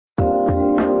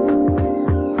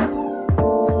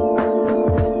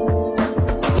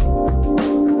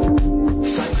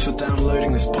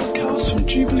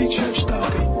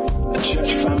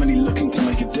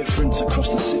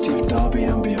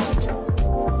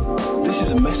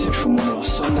is a message from one of our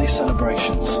Sunday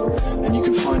celebrations, and you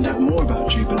can find out more about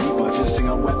Jubilee by visiting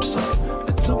our website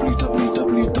at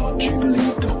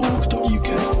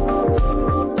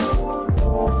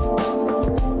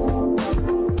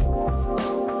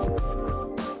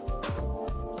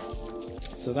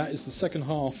So that is the second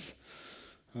half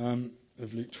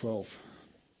of Luke 12.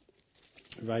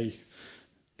 Ray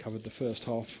covered the first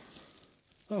half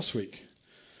last week,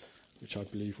 which I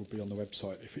believe will be on the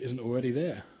website if it isn't already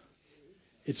there.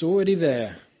 It's already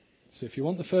there. So if you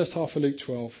want the first half of Luke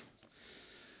 12,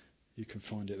 you can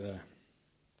find it there.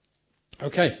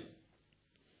 Okay.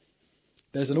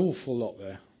 There's an awful lot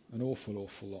there. An awful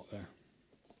lot there.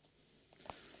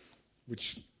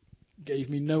 Which gave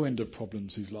me no end of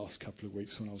problems these last couple of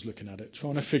weeks when I was looking at it,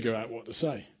 trying to figure out what to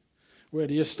say. Where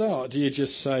do you start? Do you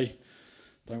just say,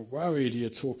 don't worry? Do you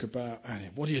talk about,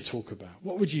 what do you talk about?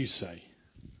 What would you say?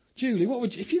 Julie,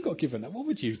 if you got given that, what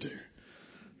would you do?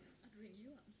 I'd ring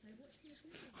you up and say, what should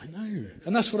I do? I know.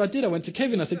 And that's what I did. I went to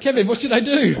Kevin. I said, Kevin, what should I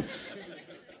do?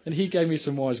 And he gave me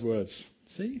some wise words.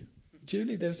 See?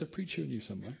 Julie, there's a preacher in you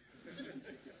somewhere.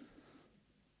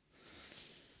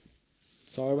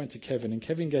 So I went to Kevin, and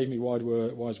Kevin gave me wise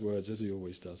words, as he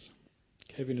always does.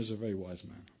 Kevin is a very wise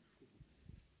man.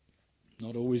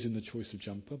 Not always in the choice of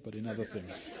jumper, but in other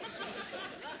things.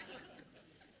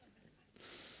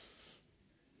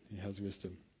 He has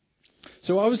wisdom.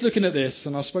 So I was looking at this,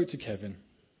 and I spoke to Kevin.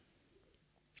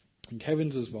 And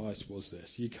Kevin's advice was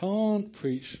this. You can't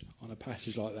preach on a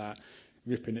passage like that,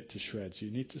 ripping it to shreds.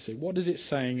 You need to see, what is it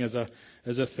saying as a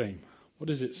thing? What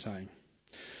is it saying?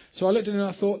 So I looked at it and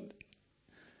I thought,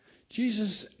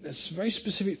 Jesus, there's very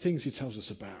specific things he tells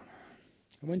us about.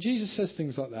 And when Jesus says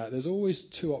things like that, there's always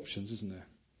two options, isn't there?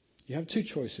 You have two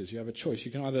choices. You have a choice.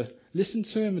 You can either listen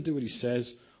to him and do what he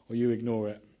says, or you ignore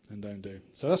it and don't do.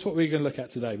 So that's what we're going to look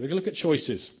at today. We're going to look at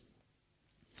choices.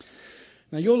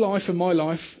 Now, your life and my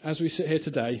life, as we sit here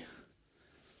today,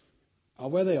 are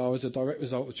where they are as a direct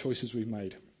result of choices we've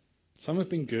made. Some have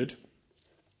been good,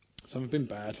 some have been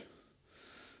bad,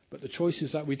 but the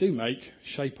choices that we do make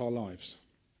shape our lives.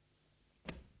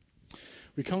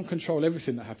 We can't control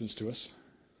everything that happens to us,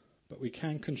 but we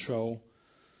can control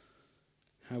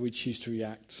how we choose to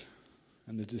react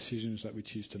and the decisions that we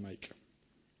choose to make.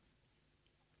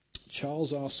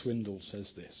 Charles R. Swindoll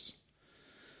says this: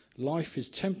 life is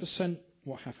 10%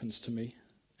 what happens to me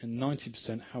and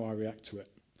 90% how I react to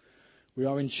it. We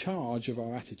are in charge of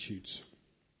our attitudes.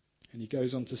 And he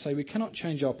goes on to say, we cannot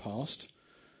change our past.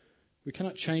 We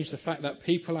cannot change the fact that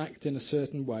people act in a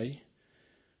certain way.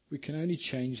 We cannot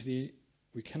change the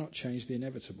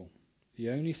inevitable. The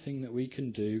only thing that we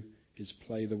can do is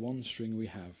play the one string we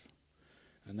have,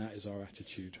 and that is our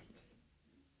attitude.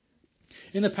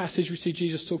 In the passage, we see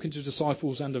Jesus talking to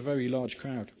disciples and a very large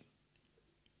crowd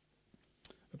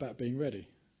about being ready.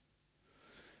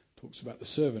 Talks about the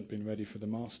servant being ready for the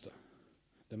master,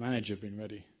 the manager being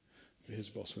ready for his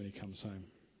boss when he comes home.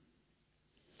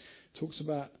 Talks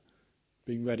about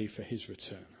being ready for his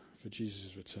return, for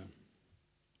Jesus' return.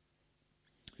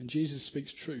 And Jesus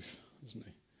speaks truth, doesn't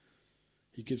he?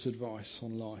 He gives advice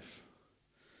on life.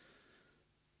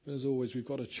 But as always, we've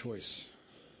got a choice.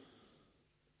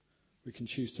 We can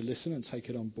choose to listen and take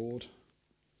it on board,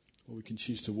 or we can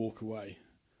choose to walk away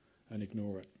and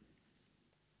ignore it.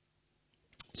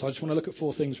 So I just want to look at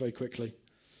four things very quickly.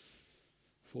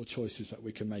 Four choices that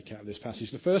we can make out of this passage.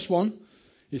 The first one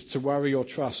is to worry or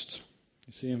trust.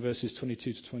 You see in verses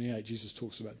 22 to 28, Jesus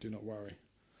talks about do not worry.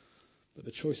 But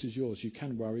the choice is yours. You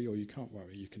can worry or you can't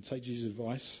worry. You can take Jesus'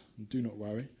 advice and do not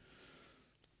worry,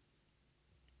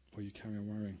 or you carry on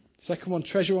worrying. Second one,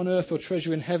 treasure on earth or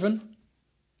treasure in heaven.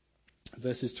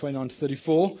 Verses 29 to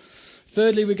 34.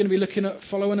 Thirdly, we're going to be looking at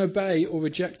follow and obey or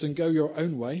reject and go your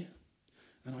own way.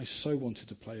 And I so wanted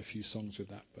to play a few songs with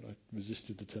that, but I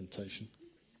resisted the temptation.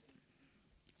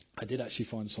 I did actually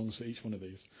find songs for each one of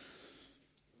these.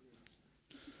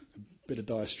 A bit of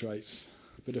Dire Straits,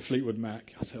 a bit of Fleetwood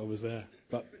Mac. I said I was there,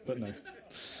 but no.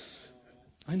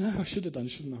 I know, I should have done,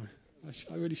 shouldn't I?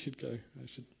 I really should go.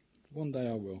 One day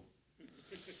I will.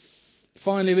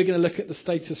 Finally, we're going to look at the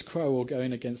status quo or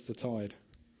going against the tide.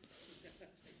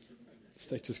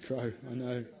 Status quo, I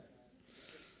know.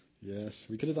 Yes,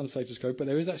 we could have done status quo, but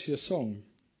there is actually a song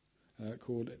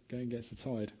called Going Against the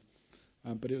Tide.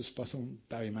 But it was by some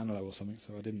Barry Manilow or something,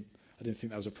 so I didn't think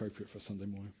that was appropriate for a Sunday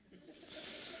morning.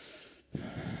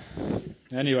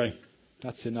 Anyway,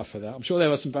 that's enough of that. I'm sure there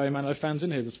were some Barry Manilow fans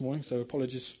in here this morning, so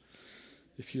apologies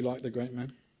if you like the great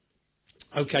man.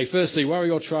 Okay, firstly, worry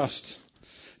or trust.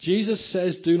 Jesus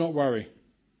says, do not worry.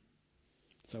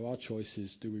 So our choice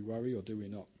is, do we worry or do we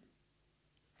not?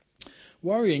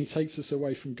 Worrying takes us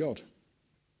away from God.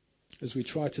 as we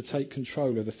try to take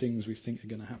control of the things we think are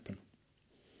going to happen.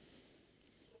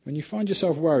 When you find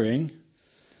yourself worrying,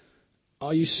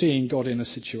 are you seeing God in a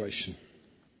situation?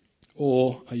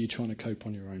 Or are you trying to cope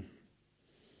on your own?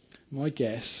 My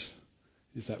guess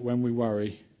is that when we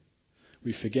worry,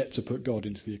 we forget to put God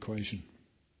into the equation.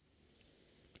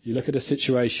 You look at a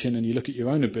situation and you look at your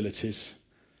own abilities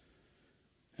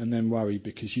and then worry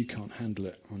because you can't handle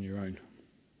it on your own.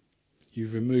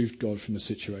 You've removed God from the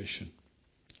situation,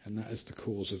 and that is the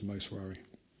cause of most worry.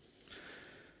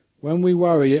 When we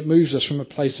worry, it moves us from a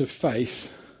place of faith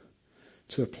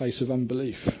to a place of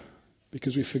unbelief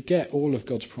because we forget all of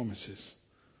God's promises.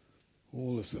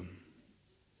 All of them.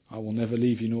 I will never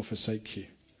leave you nor forsake you.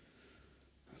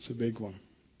 That's a big one.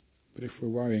 But if we're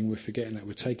worrying, we're forgetting that.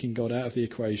 We're taking God out of the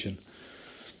equation.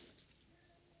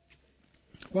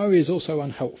 Worry is also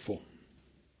unhelpful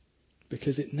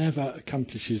because it never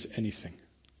accomplishes anything.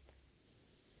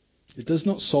 It does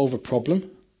not solve a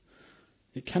problem.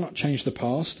 It cannot change the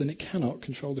past, and it cannot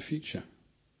control the future.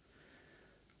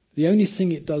 The only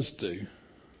thing it does do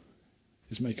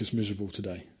is make us miserable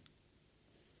today.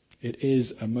 It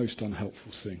is a most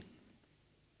unhelpful thing.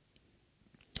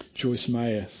 Joyce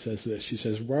Meyer says this. She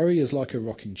says, worry is like a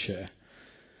rocking chair.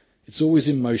 It's always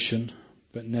in motion,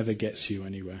 but never gets you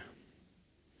anywhere.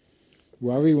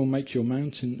 Worry will make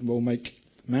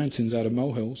mountains out of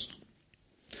molehills.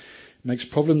 It makes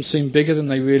problems seem bigger than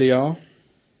they really are.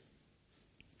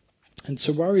 And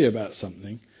to worry about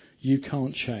something you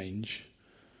can't change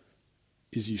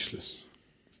is useless.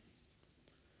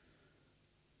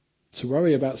 To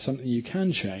worry about something you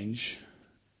can change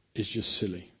is just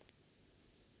silly,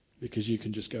 because you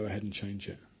can just go ahead and change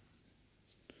it.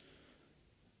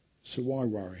 So why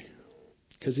worry?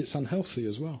 Because it's unhealthy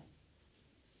as well.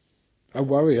 A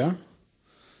worrier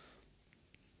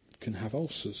can have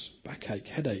ulcers, backache,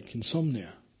 headache,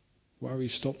 insomnia. Worry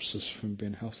stops us from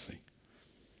being healthy.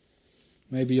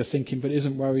 Maybe you're thinking, but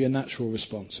isn't worry a natural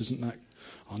response? Isn't that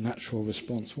our natural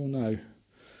response? Well, no.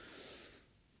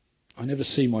 I never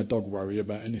see my dog worry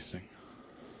about anything.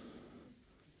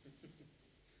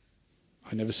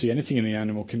 I never see anything in the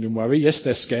animal kingdom worry. Yes,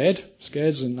 they're scared.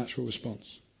 Scared's a natural response.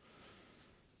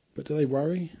 But do they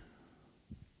worry?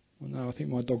 Well, no, I think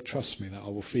my dog trusts me that I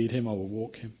will feed him, I will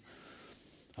walk him.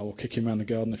 I will kick him around the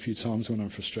garden a few times when I'm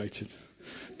frustrated.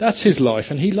 That's his life,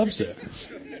 and he loves it.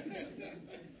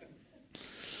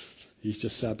 He's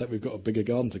just sad that we've got a bigger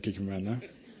garden to kick him around now.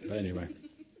 But anyway.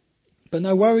 But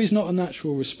no, worry is not a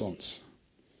natural response.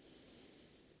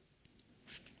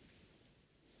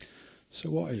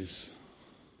 So what is?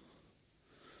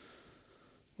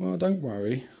 Well, don't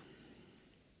worry.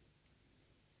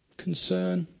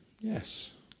 Concern, yes.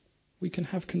 We can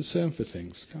have concern for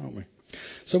things, can't we?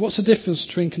 So what's the difference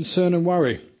between concern and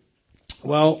worry?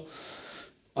 Well,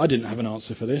 I didn't have an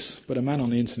answer for this, but a man on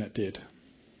the internet did.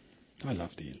 I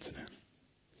love the internet.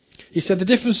 He said the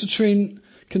difference between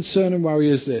concern and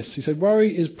worry is this. He said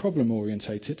worry is problem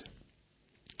orientated.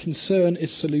 Concern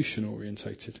is solution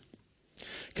orientated.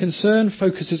 Concern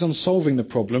focuses on solving the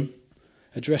problem,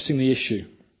 addressing the issue.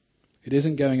 It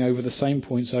isn't going over the same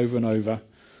points over and over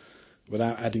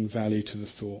without adding value to the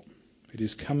thought. It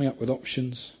is coming up with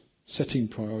options, setting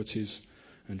priorities,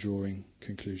 and drawing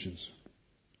conclusions.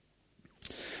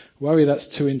 Worry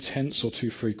that's too intense or too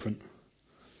frequent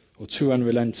or too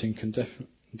unrelenting can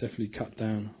definitely cut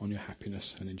down on your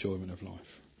happiness and enjoyment of life.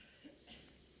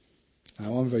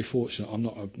 Now, I'm very fortunate. I'm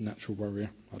not a natural worrier.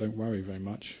 I don't worry very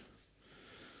much.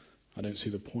 I don't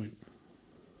see the point.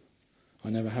 I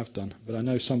never have done. But I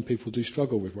know some people do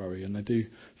struggle with worry and they do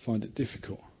find it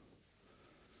difficult.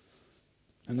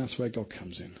 And that's where God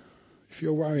comes in. If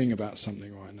you're worrying about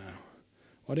something right now,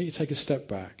 why don't you take a step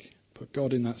back, put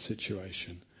God in that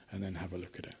situation, and then have a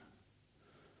look at it.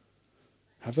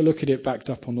 Have a look at it backed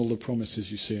up on all the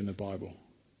promises you see in the Bible.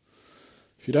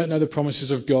 If you don't know the promises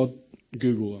of God,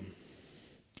 Google them.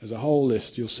 There's a whole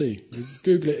list, you'll see. You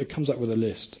Google it, it comes up with a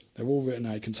list. They're all written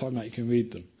out, you can type them out, you can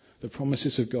read them. The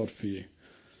promises of God for you.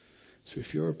 So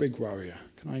if you're a big worrier,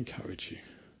 can I encourage you?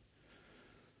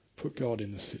 Put God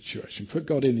in the situation. Put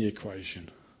God in the equation.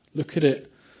 Look at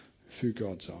it through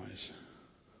God's eyes.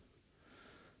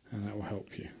 And that will help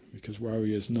you, because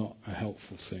worry is not a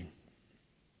helpful thing.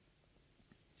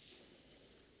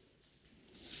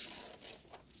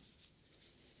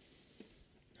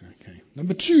 Okay.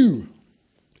 Number 2,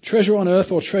 treasure on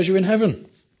earth or treasure in heaven.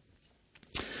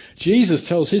 Jesus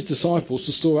tells his disciples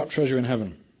to store up treasure in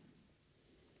heaven.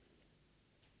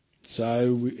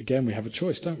 So, we have a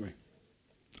choice, don't we?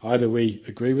 Either we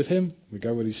agree with him, we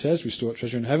go what he says, we store up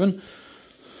treasure in heaven,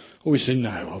 or we say, no,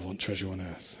 I want treasure on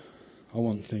earth. I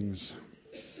want things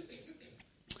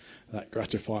that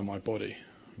gratify my body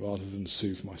rather than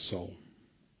soothe my soul.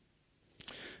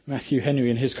 Matthew Henry,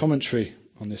 in his commentary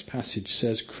on this passage,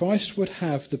 says, Christ would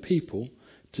have the people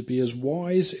to be as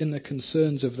wise in the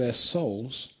concerns of their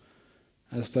souls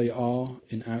as they are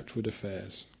in outward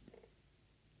affairs.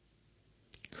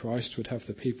 Christ would have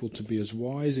the people to be as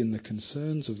wise in the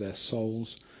concerns of their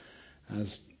souls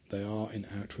as they are in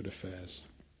outward affairs.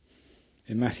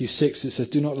 In Matthew 6 it says,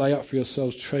 Do not lay up for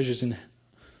yourselves treasures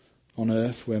on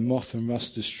earth where moth and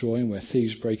rust destroy and where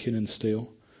thieves break in and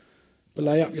steal. But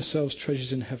lay up yourselves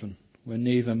treasures in heaven where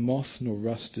neither moth nor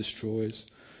rust destroys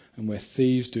and where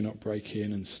thieves do not break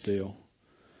in and steal.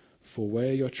 For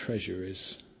where your treasure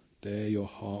is, there your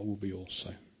heart will be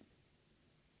also.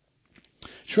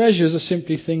 Treasures are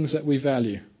simply things that we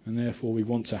value and therefore we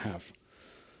want to have.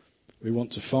 We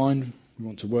want to find, we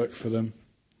want to work for them,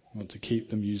 we want to keep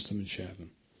them, use them and share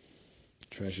them.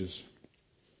 Treasures.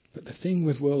 But the thing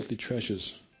with worldly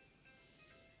treasures,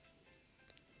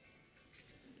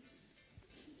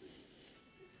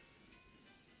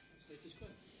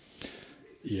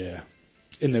 yeah,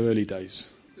 in their early days,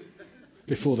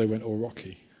 before they went all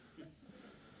rocky.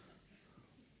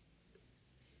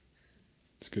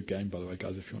 It's a good game, by the way,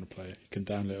 guys, if you want to play it. You can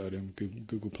download it on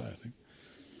Google Play, I think.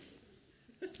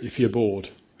 If you're bored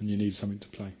and you need something to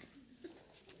play.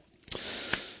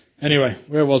 Anyway,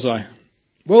 where was I?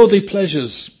 Worldly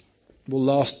pleasures will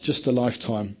last just a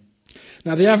lifetime.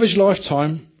 Now, the average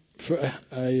lifetime for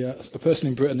a person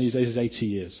in Britain these days is 80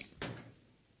 years.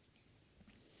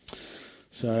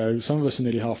 So some of us are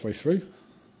nearly halfway through.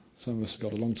 Some of us have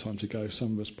got a long time to go.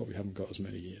 Some of us probably haven't got as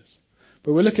many years.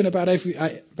 But we're looking about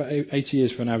 80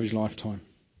 years for an average lifetime.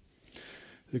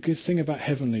 The good thing about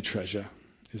heavenly treasure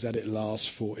is that it lasts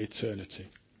for eternity.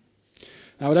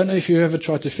 Now, I don't know if you ever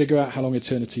tried to figure out how long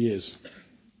eternity is,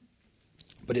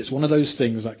 but it's one of those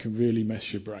things that can really mess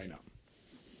your brain up.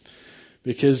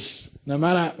 Because no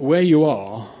matter where you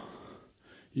are,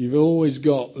 you've always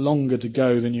got longer to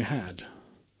go than you had.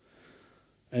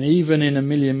 And even in a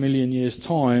million years'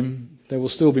 time, there will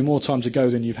still be more time to go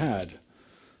than you've had.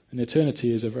 And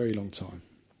eternity is a very long time.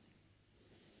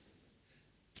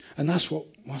 And that's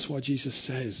why Jesus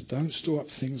says, don't store up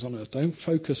things on earth. Don't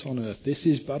focus on earth. This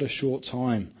is but a short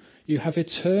time. You have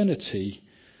eternity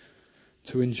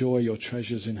to enjoy your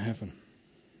treasures in heaven.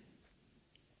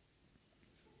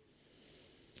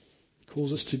 He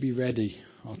calls us to be ready.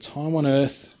 Our time on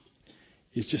earth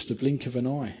is just a blink of an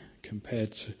eye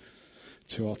compared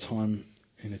to our time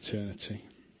in eternity.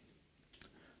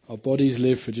 Our bodies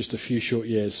live for just a few short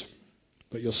years,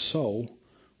 but your soul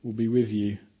will be with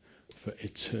you for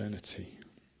eternity.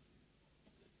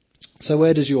 So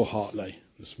where does your heart lay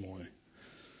this morning?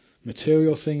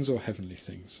 Material things or heavenly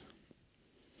things?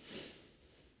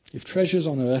 If treasures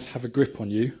on earth have a grip on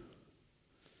you,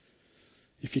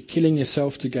 if you're killing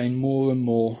yourself to gain more and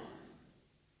more,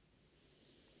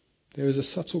 there is a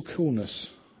subtle coolness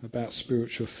about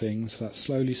spiritual things that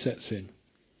slowly sets in.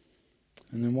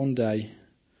 And then one day,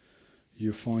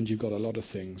 you'll find you've got a lot of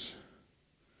things,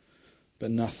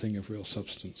 but nothing of real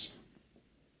substance.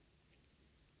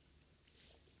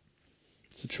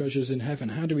 So treasures in heaven.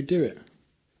 How do we do it?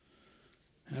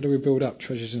 How do we build up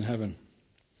treasures in heaven?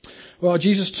 Well,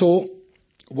 Jesus taught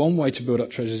one way to build up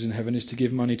treasures in heaven is to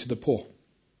give money to the poor.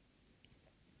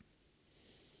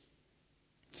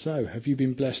 So, have you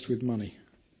been blessed with money?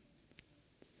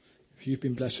 If you've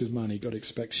been blessed with money, God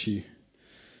expects you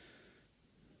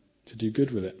to do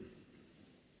good with it.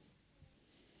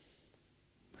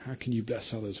 How can you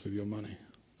bless others with your money?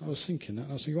 I was thinking,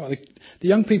 well, the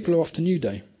young people are off to New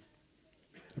Day.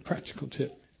 A practical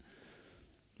tip.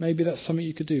 Maybe that's something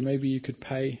you could do. Maybe you could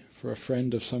pay for a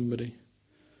friend of somebody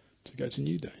to go to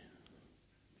New Day.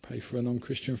 Pay for a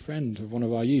non-Christian friend of one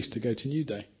of our youth to go to New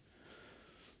Day.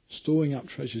 Storing up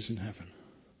treasures in heaven.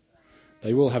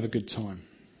 They will have a good time.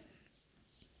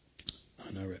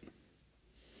 I know it.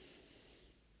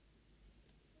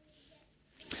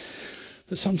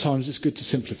 But sometimes it's good to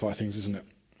simplify things, isn't it?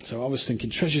 So I was thinking,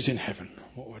 treasures in heaven,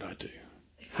 what would I do?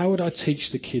 How would I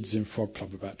teach the kids in Frog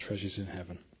Club about treasures in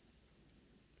heaven?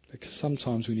 Because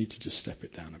sometimes we need to just step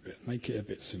it down a bit, make it a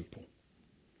bit simple.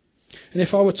 And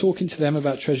if I were talking to them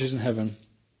about treasures in heaven,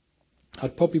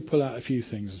 I'd probably pull out a few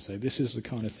things and say, this is the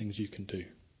kind of things you can do.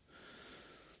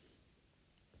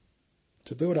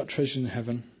 To build up treasures in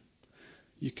heaven,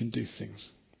 you can do things.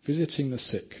 Visiting the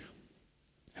sick,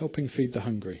 helping feed the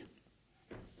hungry,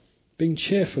 being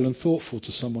cheerful and thoughtful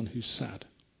to someone who's sad,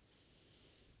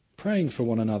 praying for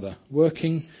one another,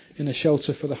 working in a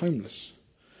shelter for the homeless,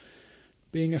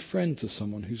 being a friend to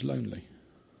someone who's lonely,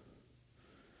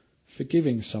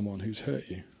 forgiving someone who's hurt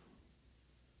you,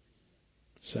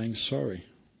 saying sorry,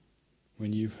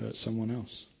 when you've hurt someone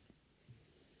else?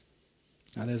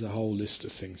 Now there's a whole list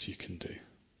of things you can do.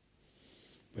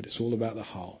 But it's all about the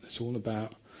heart. It's all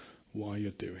about why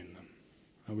you're doing them.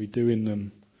 Are we doing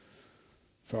them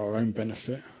for our own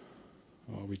benefit,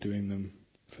 or are we doing them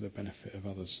for the benefit of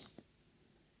others?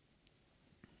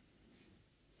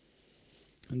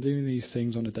 And doing these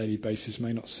things on a daily basis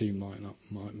may not seem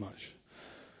like much,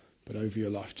 but over your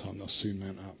lifetime they'll soon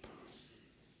mount up.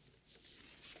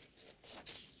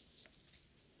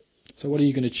 So what are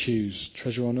you going to choose?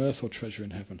 Treasure on earth or treasure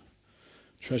in heaven?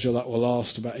 Treasure that will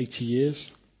last about 80 years,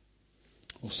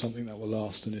 or something that will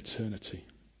last an eternity?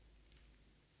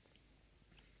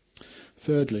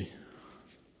 Thirdly,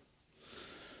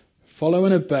 follow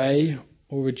and obey,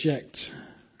 or reject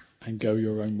and go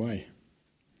your own way.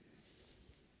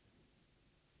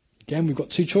 Again, we've got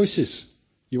two choices.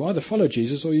 You either follow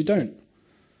Jesus or you don't.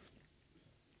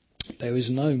 There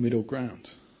is no middle ground.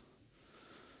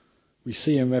 We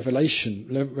see in Revelation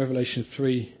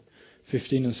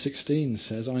 3:15 and 16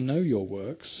 says, I know your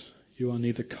works. You are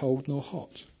neither cold nor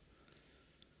hot.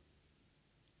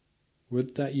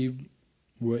 Would that you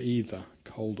were either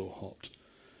cold or hot.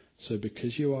 So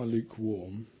because you are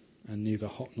lukewarm and neither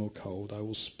hot nor cold, I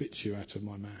will spit you out of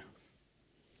my mouth.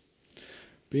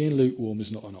 Being lukewarm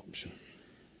is not an option.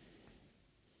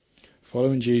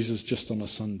 Following Jesus just on a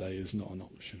Sunday is not an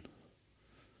option.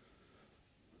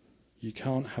 You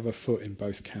can't have a foot in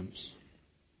both camps.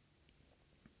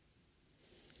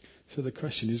 So the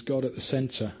question, is God at the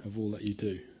centre of all that you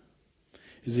do?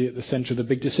 Is he at the centre of the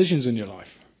big decisions in your life?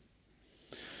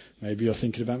 Maybe you're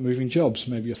thinking about moving jobs.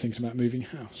 Maybe you're thinking about moving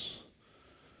house.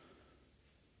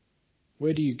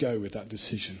 Where do you go with that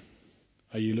decision?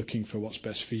 Are you looking for what's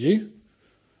best for you?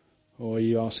 Or are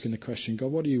you asking the question,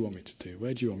 God, what do you want me to do?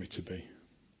 Where do you want me to be?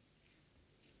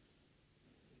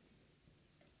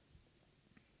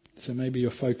 So maybe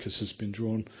your focus has been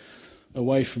drawn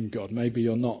away from God. Maybe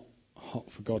you're not hot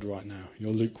for God right now.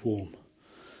 You're lukewarm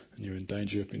and you're in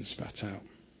danger of being spat out.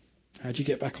 How do you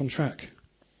get back on track?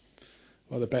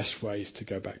 Well, the best way is to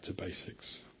go back to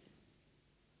basics.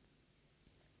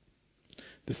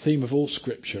 The theme of all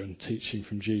Scripture and teaching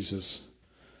from Jesus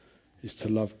is to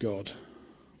love God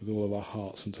with all of our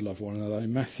hearts and to love one another.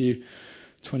 In Matthew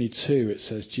 22 it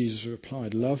says, Jesus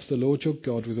replied, love the Lord your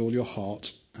God with all your heart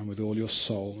and with all your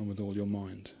soul and with all your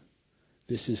mind.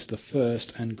 This is the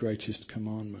first and greatest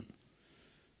commandment.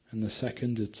 And the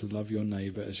second is to love your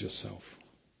neighbour as yourself.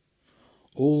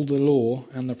 All the law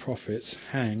and the prophets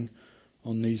hang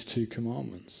on these two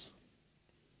commandments.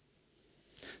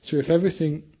 So if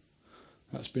everything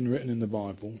that's been written in the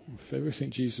Bible, if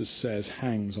everything Jesus says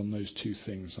hangs on those two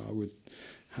things, I would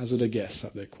hazard a guess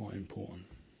that they're quite important.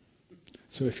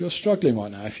 So if you're struggling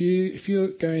right now, if you're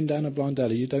going down a blind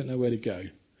alley, you don't know where to go,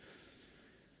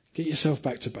 get yourself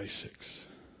back to basics.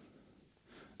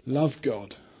 Love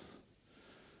God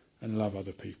and love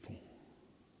other people.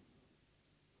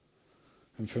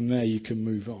 And from there you can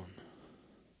move on.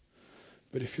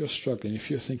 But if you're struggling, if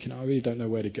you're thinking, I really don't know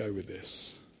where to go with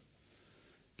this,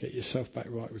 get yourself back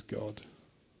right with God.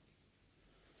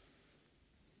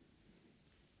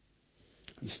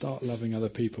 And start loving other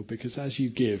people, because as you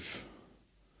give,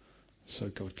 so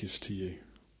God gives to you.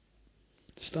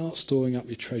 Start storing up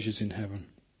your treasures in heaven.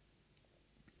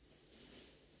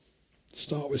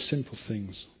 Start with simple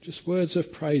things. Just words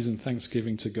of praise and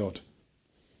thanksgiving to God.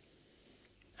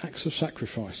 Acts of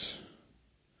sacrifice.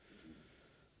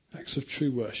 Acts of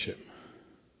true worship.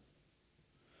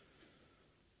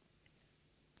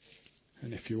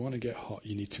 And if you want to get hot,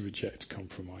 you need to reject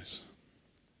compromise.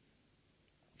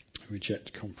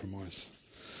 Reject compromise.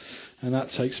 And that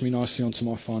takes me nicely onto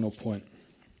my final point.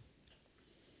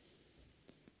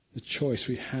 The choice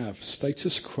we have,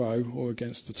 status quo or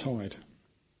against the tide.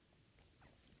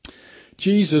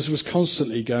 Jesus was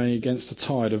constantly going against the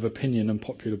tide of opinion and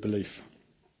popular belief.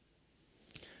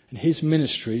 And his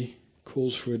ministry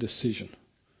calls for a decision.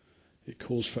 It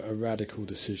calls for a radical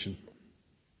decision.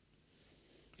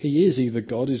 He is either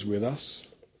God is with us,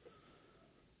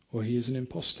 or he is an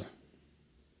imposter.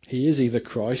 He is either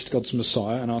Christ, God's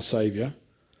Messiah and our Saviour,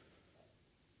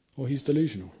 or he's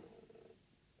delusional.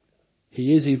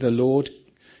 He is either Lord,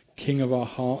 King of our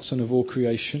hearts and of all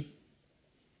creation,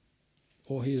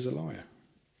 or he is a liar.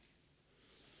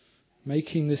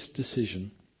 Making this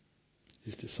decision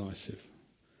is decisive.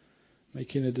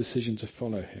 Making a decision to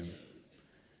follow him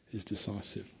is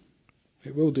decisive.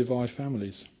 It will divide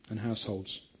families and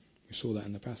households. We saw that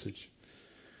in the passage.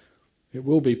 It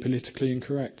will be politically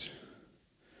incorrect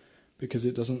because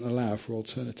it doesn't allow for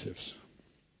alternatives.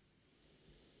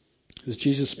 As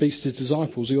Jesus speaks to his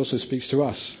disciples, he also speaks to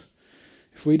us.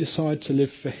 If we decide to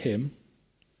live for him,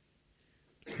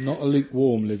 not a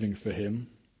lukewarm living for him,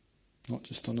 not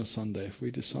just on a Sunday, if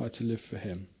we decide to live for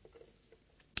him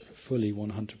fully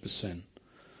 100%,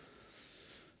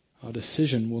 our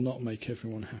decision will not make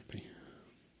everyone happy.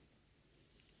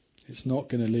 It's not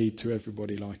going to lead to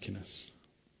everybody liking us.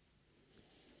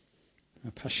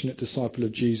 A passionate disciple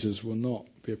of Jesus will not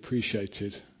be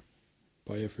appreciated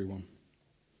by everyone.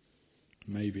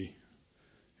 Maybe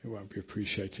it won't be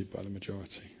appreciated by the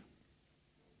majority.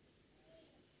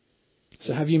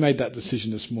 So have you made that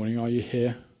decision this morning? Are you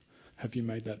here? Have you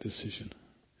made that decision?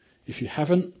 If you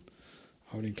haven't,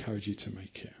 I would encourage you to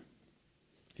make it.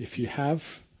 If you have,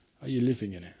 are you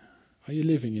living in it? Are you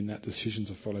living in that decision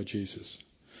to follow Jesus?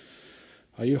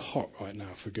 Are you hot right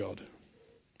now for God?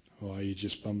 Or are you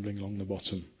just bumbling along the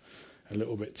bottom, a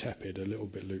little bit tepid, a little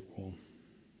bit lukewarm?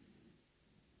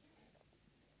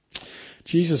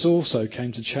 Jesus also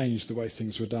came to change the way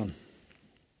things were done.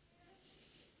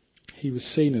 He was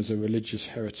seen as a religious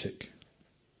heretic.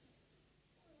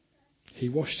 He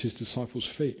washed his disciples'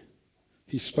 feet.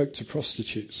 He spoke to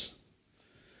prostitutes.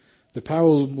 The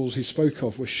parables he spoke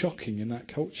of were shocking in that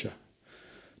culture.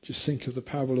 Just think of the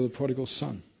parable of the prodigal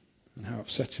son and how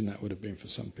upsetting that would have been for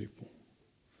some people.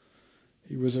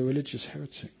 He was a religious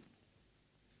heretic.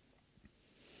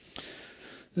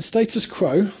 The status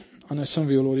quo, I know some of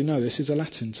you will already know this, is a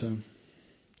Latin term.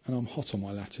 And I'm hot on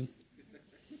my Latin.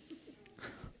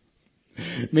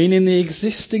 Meaning the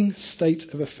existing state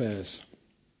of affairs.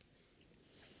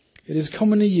 It is a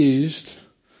commonly used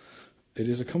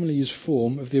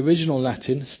form of the original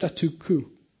Latin statu quo,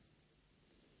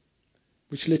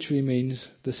 which literally means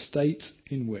the state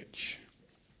in which.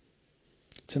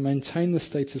 To maintain the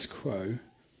status quo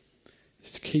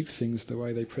is to keep things the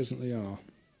way they presently are,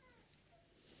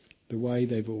 the way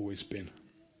they've always been.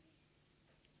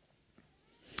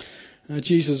 Now,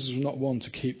 Jesus was not one to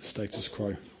keep the status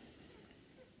quo.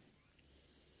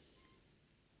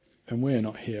 And we're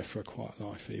not here for a quiet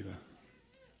life either.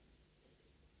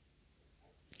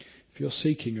 If you're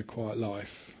seeking a quiet life,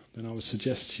 then I would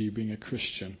suggest to you being a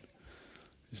Christian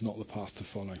is not the path to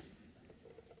follow.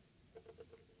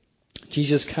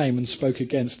 Jesus came and spoke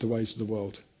against the ways of the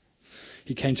world.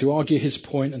 He came to argue his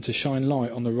point and to shine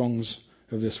light on the wrongs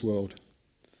of this world,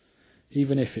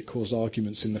 even if it caused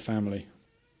arguments in the family.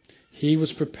 He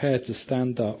was prepared to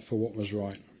stand up for what was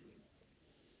right.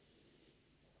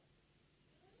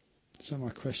 So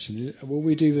my question is, will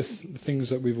we do the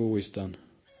things that we've always done?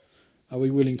 Are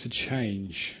we willing to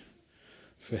change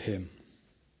for him?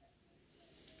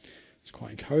 It's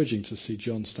quite encouraging to see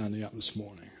John standing up this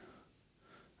morning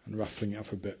and ruffling it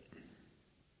up a bit.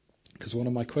 Because one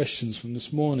of my questions from this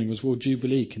morning was, will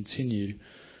Jubilee continue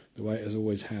the way it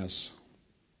always has?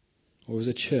 Or as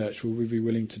a church, will we be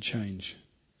willing to change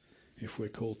if we're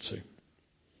called to?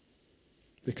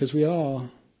 Because we are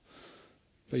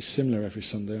very similar every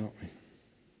Sunday, aren't we?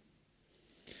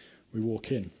 We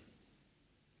walk in,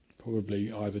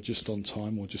 probably either just on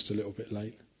time or just a little bit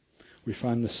late. We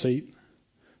find the seat.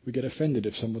 We get offended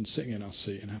if someone's sitting in our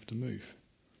seat and have to move.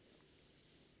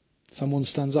 Someone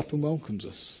stands up and welcomes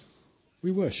us.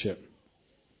 We worship.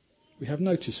 We have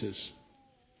notices.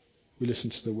 We listen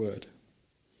to the word.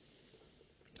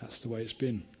 That's the way it's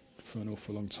been for an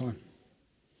awful long time.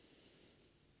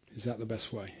 Is that the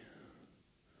best way?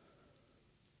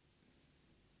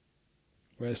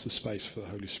 Where's the space for the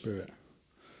Holy Spirit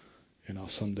in our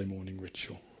Sunday morning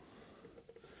ritual?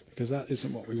 Because that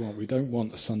isn't what we want. We don't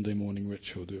want a Sunday morning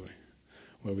ritual, do we?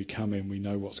 Where we come in, we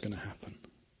know what's going to happen.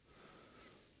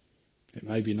 It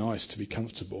may be nice to be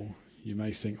comfortable. You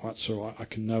may think, oh, that's all right, I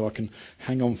can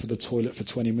hang on for the toilet for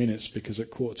 20 minutes because at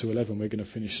 11:15 we're going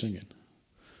to finish singing.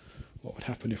 What would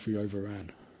happen if we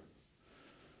overran?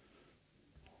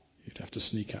 You'd have to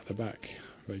sneak out the back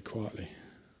very quietly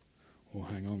or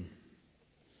hang on.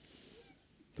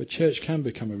 But church can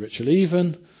become a ritual,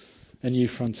 even a New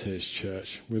Frontiers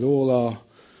church. With all our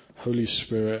Holy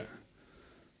Spirit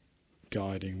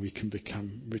guiding, we can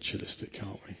become ritualistic,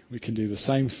 can't we? We can do the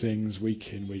same things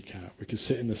week in, week out. We can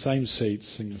sit in the same seats,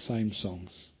 sing the same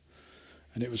songs.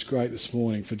 And it was great this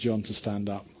morning for John to stand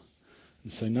up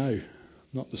and say, no,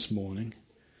 not this morning.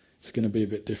 It's going to be a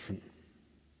bit different.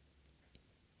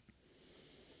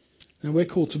 Now we're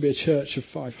called to be a church of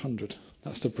 500.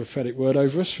 That's the prophetic word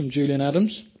over us from Julian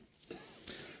Adams.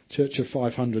 Church of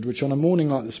 500, which on a morning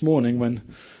like this morning, when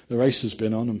the race has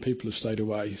been on and people have stayed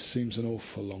away, seems an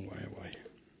awful long way away.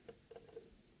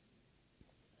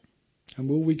 And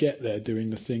will we get there doing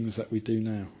the things that we do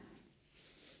now,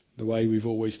 the way we've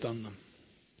always done them?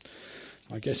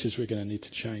 My guess is we're going to need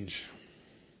to change.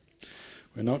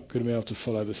 We're not going to be able to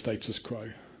follow the status quo,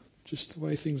 just the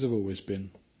way things have always been,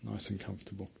 nice and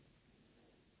comfortable.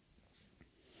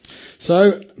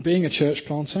 So, being a church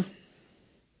planter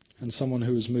and someone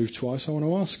who has moved twice, I want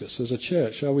to ask us, as a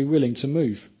church, are we willing to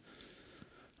move?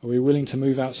 Are we willing to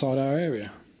move outside our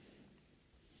area?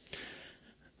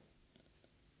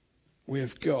 We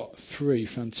have got 3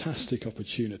 fantastic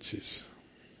opportunities.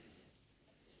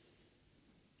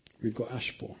 We've got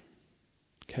Ashbourne.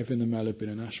 Kevin and Mel have been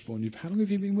in Ashbourne. How long have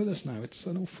you been with us now? It's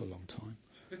an awful long time.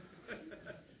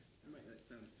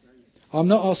 I'm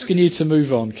not asking you to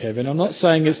move on, Kevin. I'm not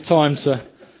saying it's time to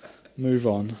move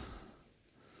on.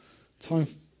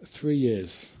 3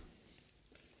 years.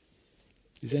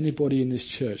 Is anybody in this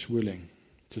church willing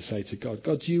to say to God,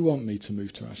 God, do you want me to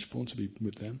move to Ashbourne to be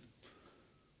with them?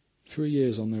 3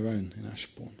 years on their own in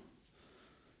Ashbourne.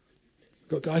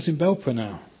 Got guys in Belper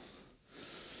now.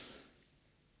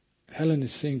 Helen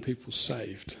is seeing people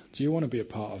saved. Do you want to be a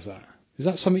part of that? Is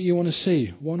that something you want to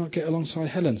see? Why not get alongside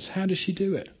Helen's? How does she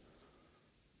do it?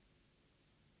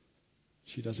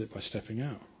 She does it by stepping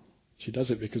out. She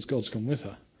does it because God's gone with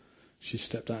her. She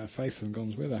stepped out in faith and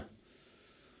God's with her.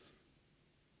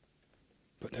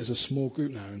 But there's a small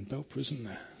group now in Belper, isn't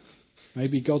there?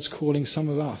 Maybe God's calling some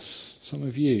of us, some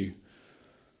of you,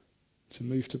 to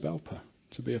move to Belper,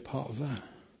 to be a part of that.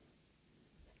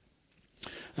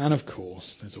 And of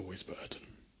course, there's always Burton.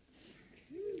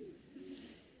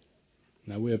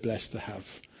 Now, we're blessed to have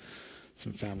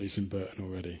some families in Burton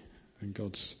already. And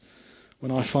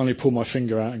when I finally pull my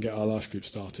finger out and get our life group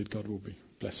started, God will be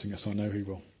blessing us. I know He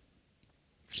will.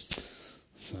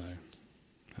 So,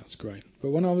 that's great. But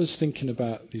when I was thinking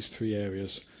about these 3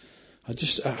 areas,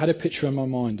 I had a picture in my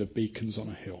mind of beacons on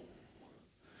a hill.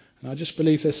 And I just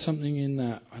believe there's something in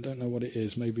that. I don't know what it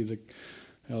is. Maybe the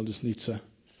elders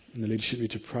and the leadership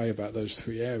need to pray about those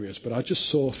 3 areas. But I just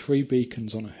saw 3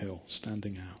 beacons on a hill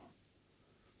standing out.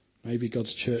 Maybe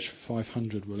God's church for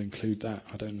 500 will include that.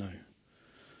 I don't know.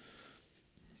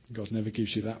 God never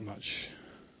gives you that much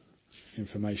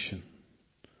information.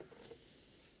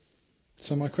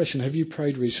 So my question, have you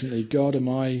prayed recently, God, am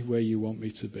I where you want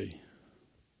me to be?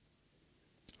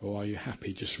 Or are you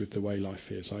happy just with the way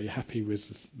life is? Are you happy with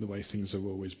the way things have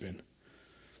always been?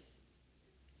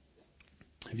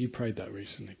 Have you prayed that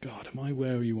recently? God, am I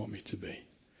where you want me to be?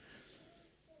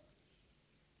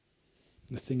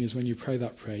 And the thing is, when you pray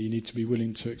that prayer, you need to be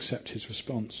willing to accept His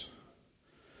response.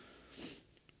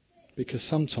 Because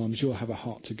sometimes you'll have a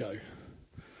heart to go,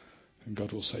 and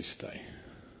God will say, stay.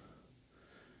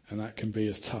 And that can be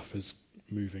as tough as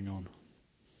moving on.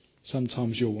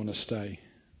 Sometimes you'll want to stay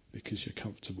because you're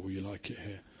comfortable, you like it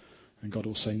here. And God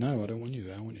will say, no, I don't want you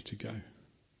there, I want you to go.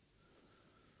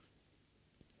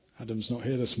 Adam's not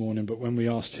here this morning, but when we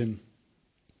asked him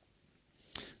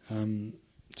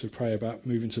to pray about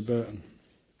moving to Burton,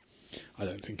 I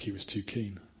don't think he was too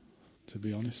keen, to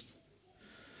be honest.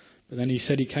 But then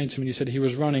he came to me and he said he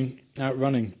was out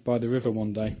running by the river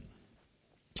one day.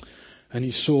 And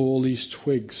he saw all these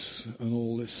twigs and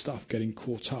all this stuff getting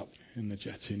caught up in the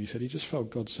jetty. And he said he just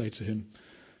felt God say to him,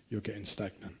 you're getting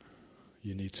stagnant.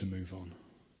 You need to move on.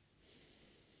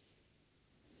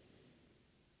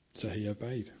 So he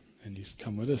obeyed. And he's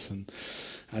come with us. And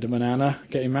Adam and Anna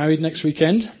getting married next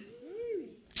weekend. And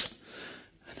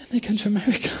then they come to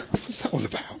America. What's that all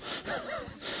about?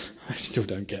 I still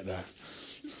don't get that.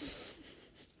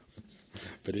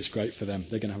 But it's great for them.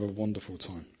 They're going to have a wonderful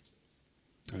time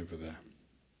over there.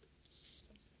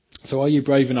 So are you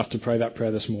brave enough to pray that prayer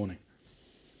this morning?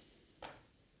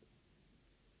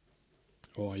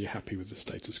 Or are you happy with the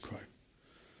status quo?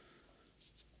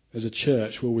 As a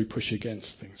church, will we push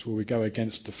against things? Will we go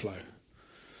against the flow?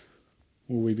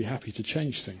 Will we be happy to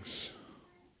change things?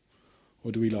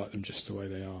 Or do we like them just the way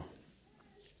they are?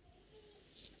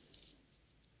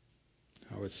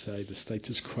 I would say the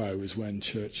status quo is when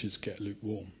churches get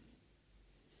lukewarm.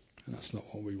 And that's not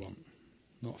what we want.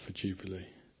 Not for Jubilee.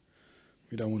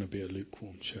 We don't want to be a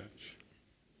lukewarm church.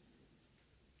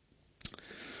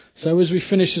 So as we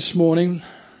finish this morning,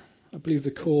 I believe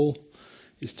the call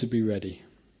is to be ready.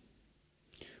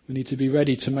 We need to be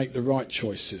ready to make the right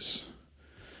choices.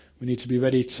 We need to be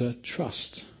ready to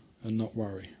trust and not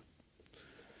worry.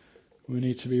 We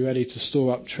need to be ready to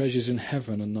store up treasures in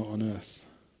heaven and not on earth.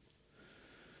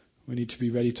 We need to be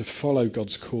ready to follow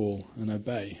God's call and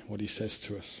obey what He says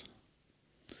to us.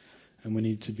 And we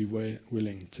need to be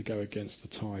willing to go against the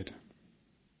tide.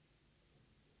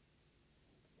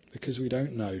 Because we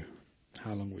don't know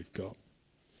how long we've got.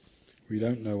 We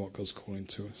don't know what God's calling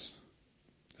to us.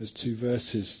 There's 2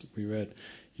 verses we read.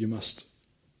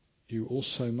 You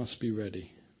also must be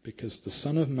ready, because the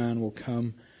Son of Man will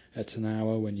come at an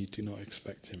hour when you do not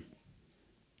expect Him.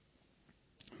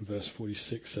 And verse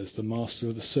 46 says, the master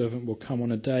of the servant will come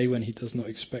on a day when he does not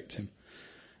expect him,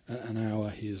 an hour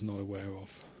he is not aware of.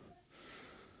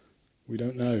 We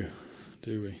don't know,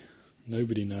 do we?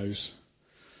 Nobody knows.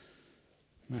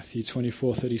 Matthew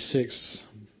 24:36.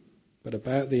 But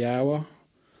about the hour,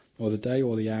 or the day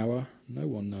or the hour, no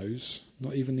one knows,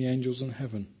 not even the angels in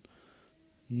heaven,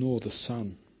 nor the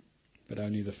Son, but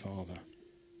only the Father.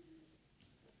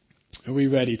 Are we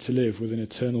ready to live with an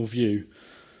eternal view?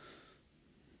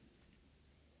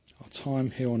 Our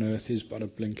time here on earth is but a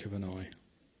blink of an eye.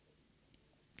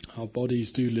 Our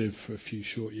bodies do live for a few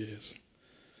short years,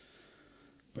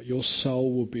 but your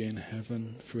soul will be in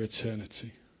heaven for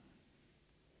eternity.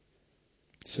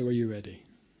 So are you ready?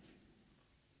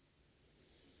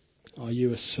 Are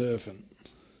you a servant,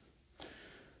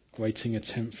 waiting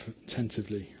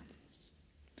attentively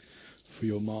for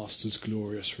your Master's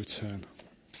glorious return?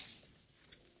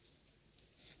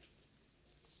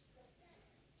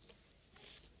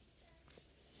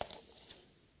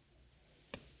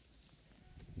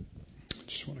 I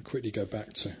just want to quickly go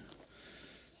back to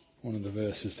one of the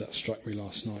verses that struck me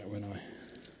last night when I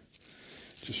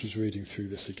just was reading through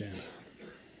this again.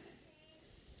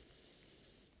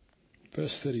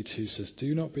 Verse 32 says,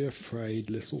 "Do not be afraid,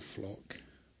 little flock,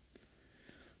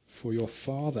 for your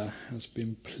Father has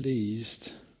been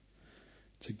pleased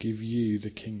to give you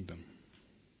the kingdom."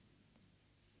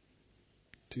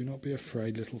 Do not be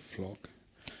afraid, little flock,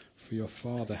 for your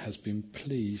Father has been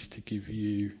pleased to give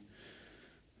you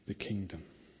the kingdom.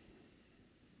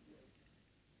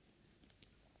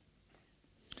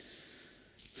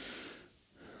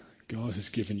 God has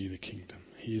given you the kingdom.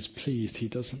 He is pleased. He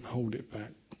doesn't hold it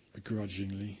back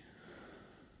begrudgingly.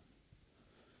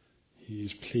 He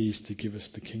is pleased to give us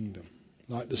the kingdom.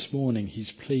 Like this morning,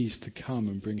 he's pleased to come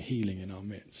and bring healing in our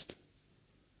midst.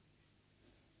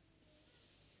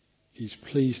 He's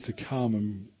pleased to come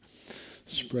and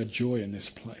spread joy in this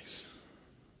place.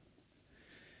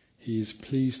 He is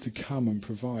pleased to come and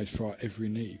provide for our every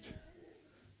need.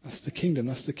 That's the kingdom.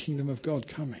 That's the kingdom of God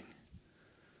coming.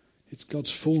 It's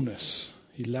God's fullness.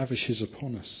 He lavishes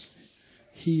upon us.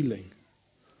 Healing,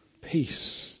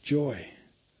 peace, joy,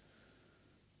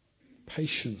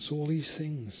 patience, all these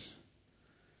things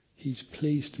he's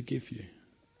pleased to give you.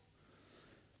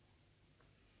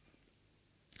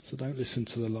 So don't listen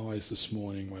to the lies this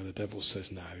morning where the devil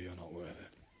says, no, you're not worth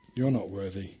it. You're not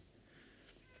worthy.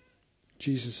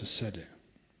 Jesus has said it.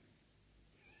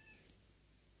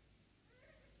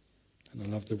 And I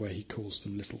love the way he calls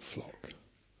them little flock.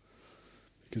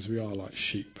 Because we are like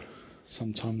sheep.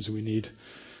 Sometimes we need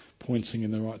pointing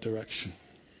in the right direction.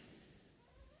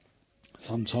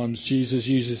 Sometimes Jesus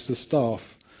uses the staff.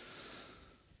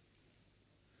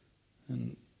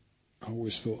 And I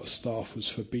always thought a staff was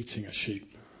for beating a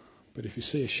sheep. But if you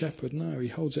see a shepherd, no, he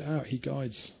holds it out. He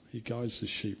guides the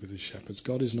sheep with his shepherds.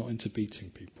 God is not into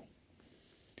beating people.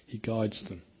 He guides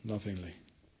them lovingly.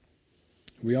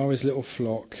 We are his little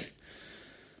flock.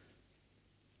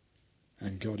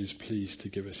 And God is pleased to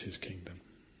give us his kingdom.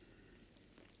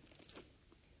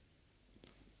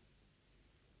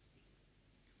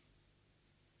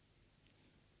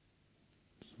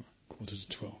 Quarter to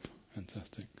 12.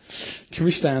 Fantastic. Can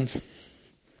we stand?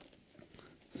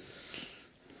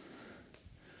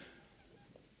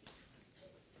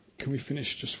 Can we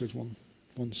finish just with one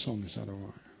song? Is that all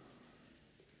right?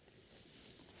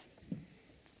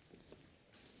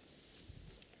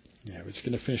 Yeah, we're just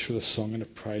going to finish with a song and a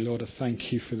pray. Lord, I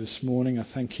thank you for this morning. I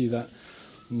thank you that,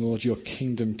 Lord, your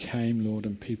kingdom came, Lord,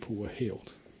 and people were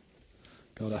healed.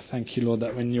 God, I thank you, Lord,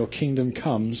 that when your kingdom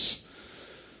comes,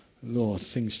 Lord,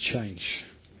 things change.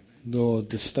 Lord,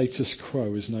 the status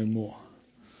quo is no more.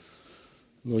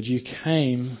 Lord, you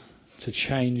came to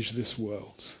change this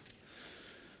world.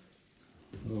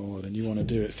 Lord, and you want to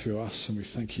do it through us, and we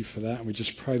thank you for that. And we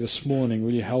just pray this morning,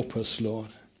 will you help us,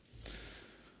 Lord?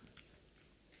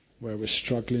 Where we're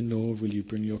struggling, Lord, will you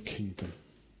bring your kingdom,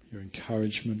 your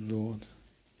encouragement, Lord,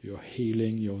 your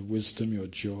healing, your wisdom, your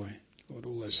joy, Lord,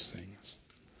 all those things.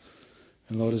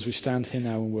 And Lord, as we stand here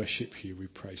now and worship you, we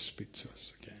pray, speak to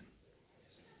us again.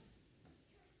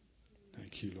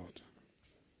 Thank you, Lord.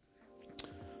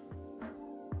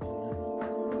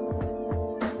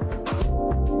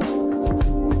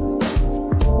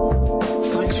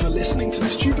 Thanks for listening to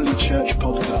this Jubilee Church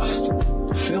podcast.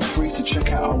 Feel free to check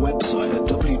out our website at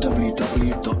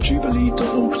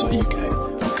www.jubilee.org.uk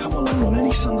or come along on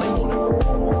any Sunday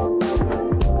morning.